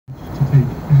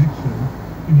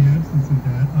absence of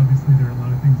that, obviously there are a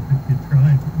lot of things that could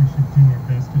try, but we should do our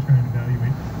best to try and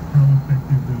evaluate how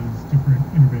effective those different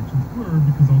interventions were,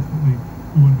 because ultimately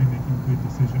we want to be making good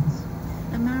decisions.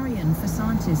 And Marion, for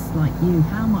scientists like you,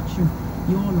 how much of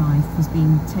your life has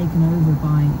been taken over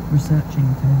by researching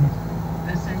COVID?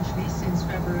 Essentially since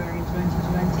February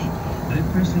 2020. I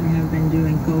personally have been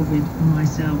doing COVID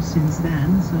myself since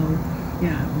then, so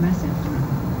yeah, massive.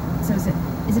 So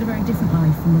is it a very different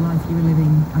life from the life you were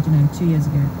living, I don't know, 2 years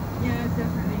ago? Yeah, it's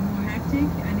definitely more hectic,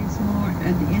 and it's more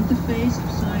at the interface of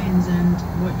science and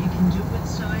what you can do with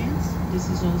science. This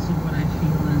is also what I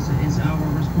feel is our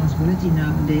responsibility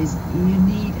nowadays. You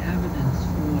need evidence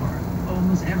for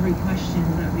almost every question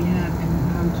that we have in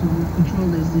how to control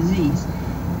this disease,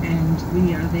 and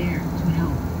we are there to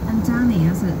help. And Danny,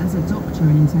 as a doctor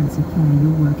in intensive care,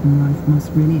 your working life must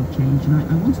really have changed, and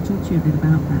I want to talk to you a bit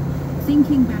about that.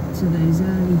 Thinking back to those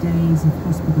early days of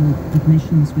hospital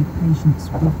admissions with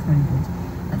patients with COVID,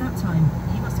 at that time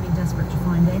you must have been desperate to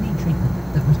find any treatment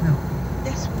that would help.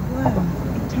 Yes, we were.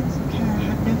 Intensive care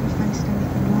had never faced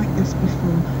anything like this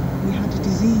before. We had a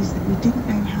disease that we didn't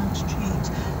know how to treat,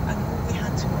 and all we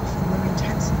had to offer were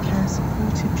intensive care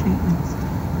supportive treatments.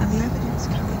 And the evidence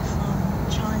coming from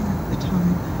China at the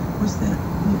time was that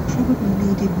we probably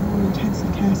needed more intensive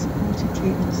care supportive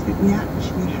treatments that we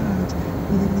actually had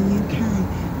within the UK.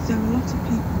 So a lot of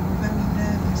people were very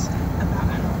nervous about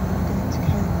how we were going to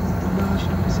cope with the large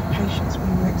numbers of patients we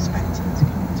were expecting to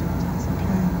come into intensive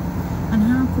care. And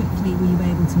how quickly were you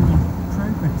able to make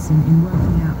progress in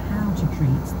working out how to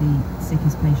treat the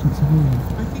sickest patients of all?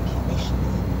 I think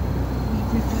initially we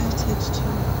reverted to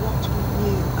what we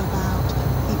knew about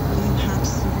people who had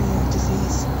severe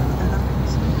disease of their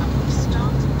lungs, and we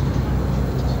started to try and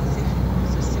treat it as if it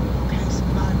was a simple case of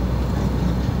viral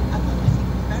pneumonia. And then I think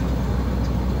very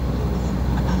quickly, within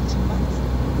about a month,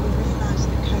 we realised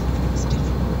that COVID was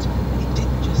different. It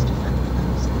didn't just affect the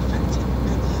lungs, it affected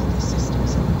many other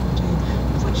systems in the body,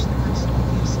 of which the most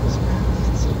obvious was around the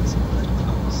incidence of blood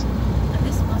clots. And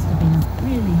this must have been a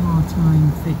really hard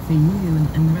time for you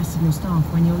and the rest of your staff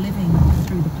when you're living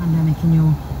through the pandemic in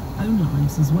your own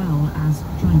lives as well as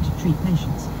trying to treat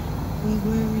patients. We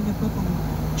were in a bubble,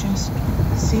 just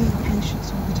seeing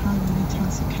patients all the time in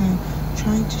intensive care,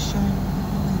 trying to share all the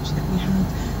knowledge that we had,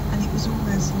 and it was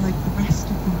almost like the rest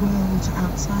of the world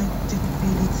outside didn't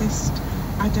really exist.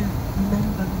 I don't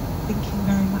remember thinking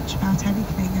very much about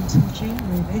anything until June,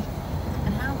 really.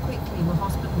 And how quickly were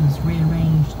hospitals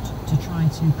rearranged to try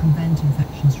to prevent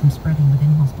infections from spreading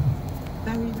within hospitals?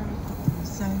 Very, very quickly.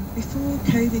 So before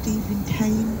COVID even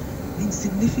came in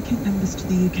significant numbers to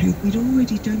the UK, we'd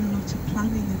already done a lot of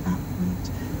planning at that point.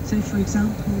 So for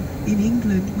example, in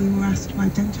England, we were asked to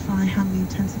identify how many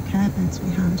intensive care beds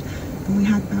we had, and we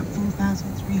had about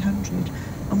 4,300,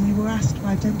 and we were asked to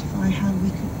identify how we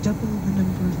could double the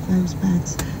number of those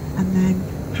beds and then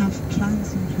have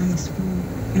plans in place for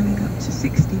going up to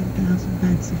 16,000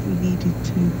 beds if we needed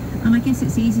to. And I guess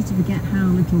it's easy to forget how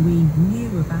little we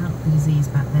knew about the disease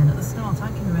back then. At the start, I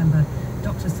can remember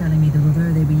doctors telling me that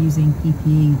although they were using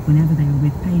PPE whenever they were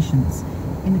with patients,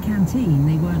 in the canteen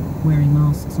they weren't wearing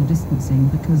masks or distancing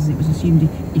because it was assumed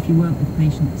if you weren't with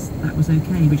patients that was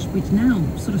okay, which now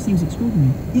sort of seems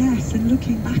extraordinary. Yes, and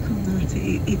looking back on that,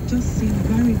 it does seem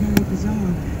very, very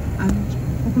bizarre, and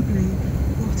probably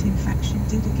what infection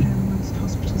did occur amongst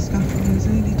hospital staff in those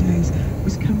early days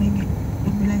was coming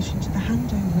in relation to the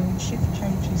handover and shift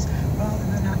changes rather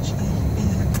than actually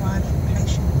being acquired from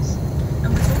patients. And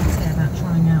we're talking there about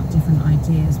trying out different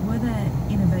ideas. Were there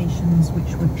innovations which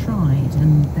were tried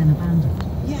and then abandoned?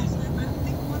 Yes, I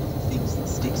think one of the things that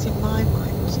sticks in my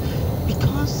mind was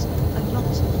because a lot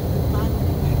of the viral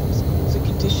pneumonia was a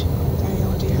condition called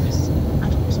ARDS,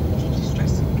 adult respiratory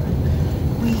distress syndrome,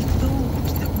 we thought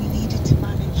that we needed to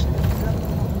manage the lung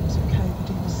problems of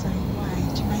COVID in the same way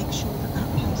to make sure that that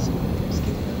person was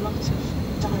given a lot of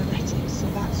diuretics, so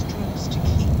that's drugs to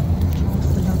keep water off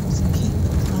the lungs and keep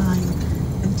them dry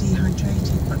and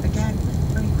dehydrated. But again,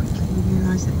 very quickly we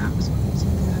realised that that was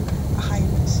causing a higher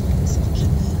incidence of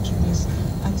kidney injuries,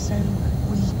 and so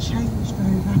we changed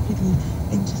very rapidly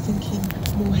into thinking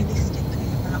more holistically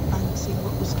about balancing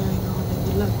what was going on in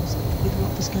the lungs with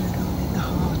what was going on in the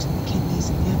heart and the kidneys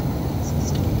and the other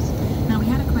systems. Now, we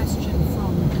had a question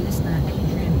from a listener,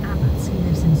 Adrian Abbots, who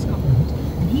lives in Scotland,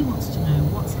 and he wants to know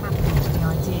what's happened to the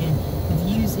idea of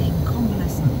using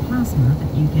convalescent plasma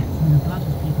that you get from the blood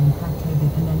of people who've had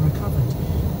COVID and then recovered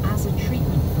as a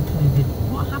treatment for COVID.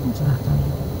 What happened to that,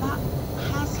 Danny? That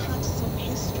has had some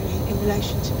history in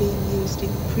relation to being used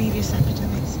in previous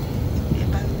epidemics, in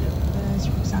Ebola, MERS,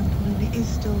 for example, and it is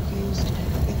still used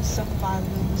in some viral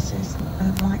illnesses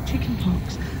like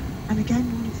chickenpox. And again,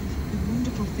 one of the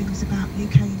wonderful things about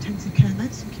UK intensive care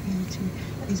medicine community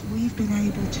is we've been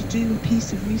able to do a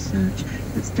piece of research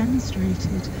that's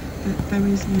demonstrated that there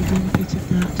is no benefit of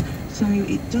that. So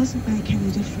it doesn't make any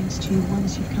difference to you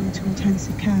once you've come to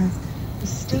intensive care.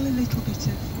 There's still a little bit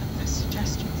of a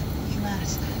suggestion from the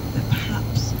US that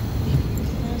perhaps if you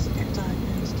first get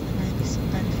diagnosed, there may be some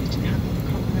benefit in having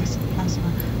a convalescent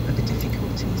plasma, but the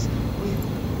difficulties with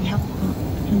we haven't got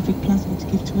COVID plasma to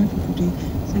give to everybody,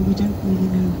 so we don't really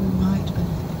know who might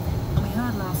benefit. And we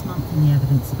heard last month in the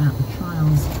evidence about the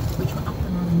trials which were up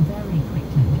and running very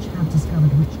quickly, which have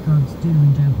discovered which drugs do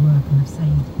and don't work and have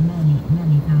saved many,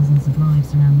 many thousands of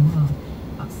lives around the world.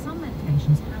 But some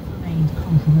medications have remained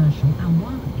controversial, and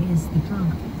one is the drug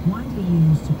widely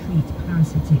used to treat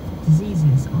parasitic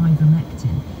diseases,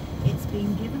 ivermectin. It's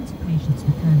been given to patients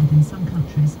with COVID in some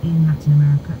countries in Latin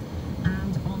America,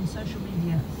 and on social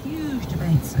media, huge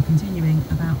debates are continuing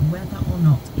about whether or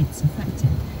not it's effective.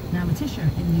 Now, Letitia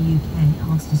in the UK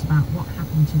asked us about what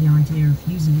happened to the idea of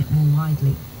using it more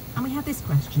widely, and we had this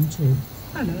question too.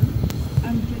 Hello,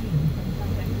 I'm Gillian from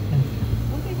South Africa.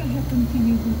 Whatever happened to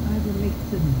using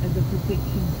ivermectin as a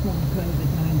protection from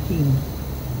COVID-19?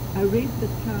 I read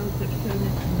that trials have shown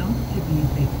it not to be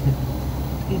effective.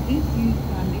 It is used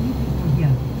by many people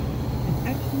here. Its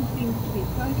action seems to be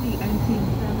slightly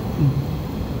anti-inflammatory.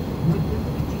 Would this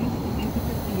reduce the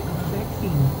efficacy of a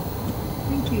vaccine?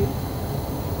 Thank you.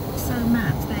 So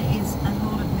Matt, there is a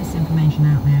lot of misinformation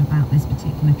out there about this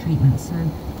particular treatment, so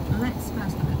let's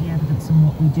first look at the evidence and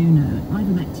what we do know.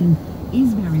 Ivermectin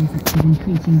is very effective in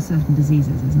treating certain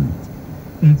diseases, isn't it?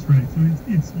 That's right. So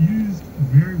it's used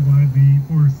very widely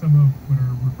for some of what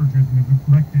are referred to as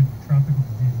neglected tropical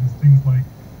diseases, things like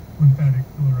lymphatic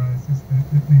filariasis that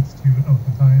leads to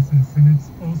elephantiasis, and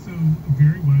it's also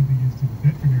very widely used in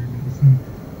veterinary medicine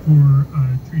for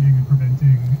treating and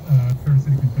preventing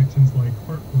parasitic infections like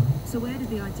heartworm. So where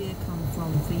did the idea come from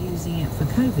for using it for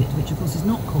COVID, which of course is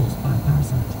not caused by a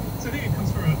parasite? So I think it comes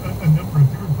from a number of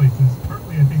different places.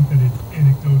 Partly I think that it's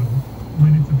anecdotal.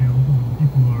 When it's available and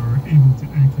people are able to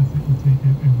access it and take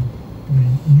it, and they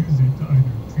use it to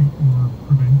either treat or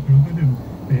prevent COVID, and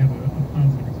they have a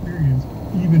positive experience,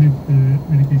 even if the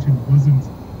medication wasn't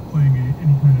playing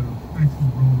any kind of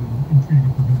actual role in treating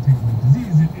or preventing the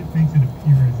disease, it makes it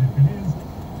appear as if it is,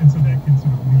 and so that can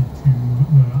sort of lead to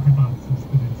the hypothesis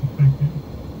that it's effective.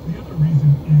 The other reason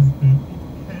is that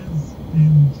it has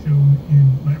been shown in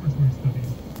laboratory studies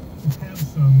to have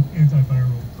some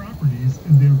antiviral properties,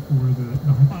 and therefore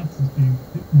the hypothesis being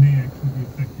it may actually be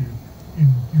effective in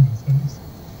human studies.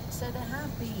 So there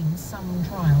have been some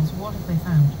trials. What have they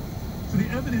found? So the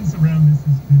evidence around this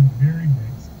has been very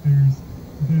mixed. There's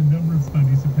the number of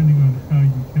studies, depending on how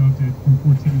you count it, from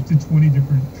 14 to 20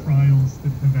 different trials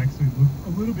that have actually looked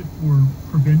a little bit for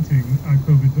preventing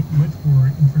COVID, but much more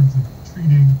in terms of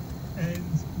treating. And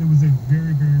there was a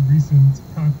very, very recent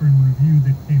Cochrane review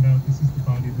that came out. This is the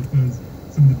body that does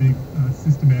some of the big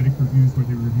systematic reviews where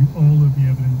they review all of the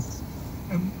evidence.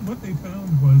 And what they found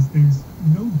was there's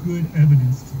no good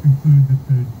evidence to conclude that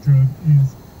the drug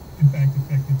is in fact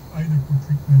effective either for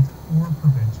treatment or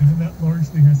prevention. And that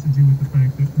largely has to do with the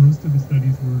fact that most of the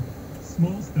studies were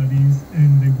small studies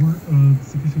and they weren't of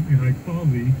sufficiently high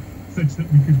quality such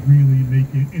that we could really make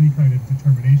any kind of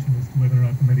determination as to whether or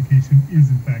not the medication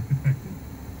is in fact effective.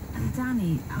 And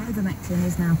Danny, ivermectin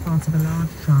is now part of a large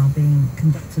trial being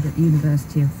conducted at the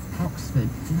University of Oxford.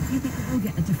 Do you think we will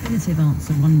get a definitive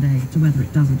answer one day to whether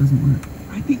it does or doesn't work?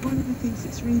 I think one of the things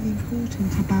that's really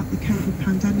important about the COVID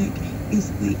pandemic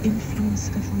is the influence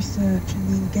of research and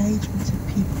the engagement of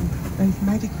people, both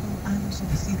medical and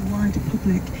obviously the wider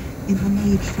public, in the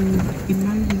need for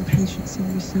enrolling patients in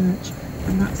research,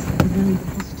 and that's a very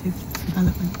positive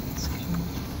development that's occurred.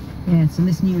 Yes, and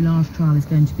this new large trial is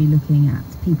going to be looking at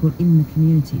people in the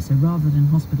community, so rather than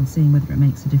hospitals, seeing whether it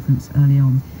makes a difference early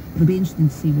on. It'll be interesting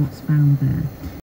to see what's found there.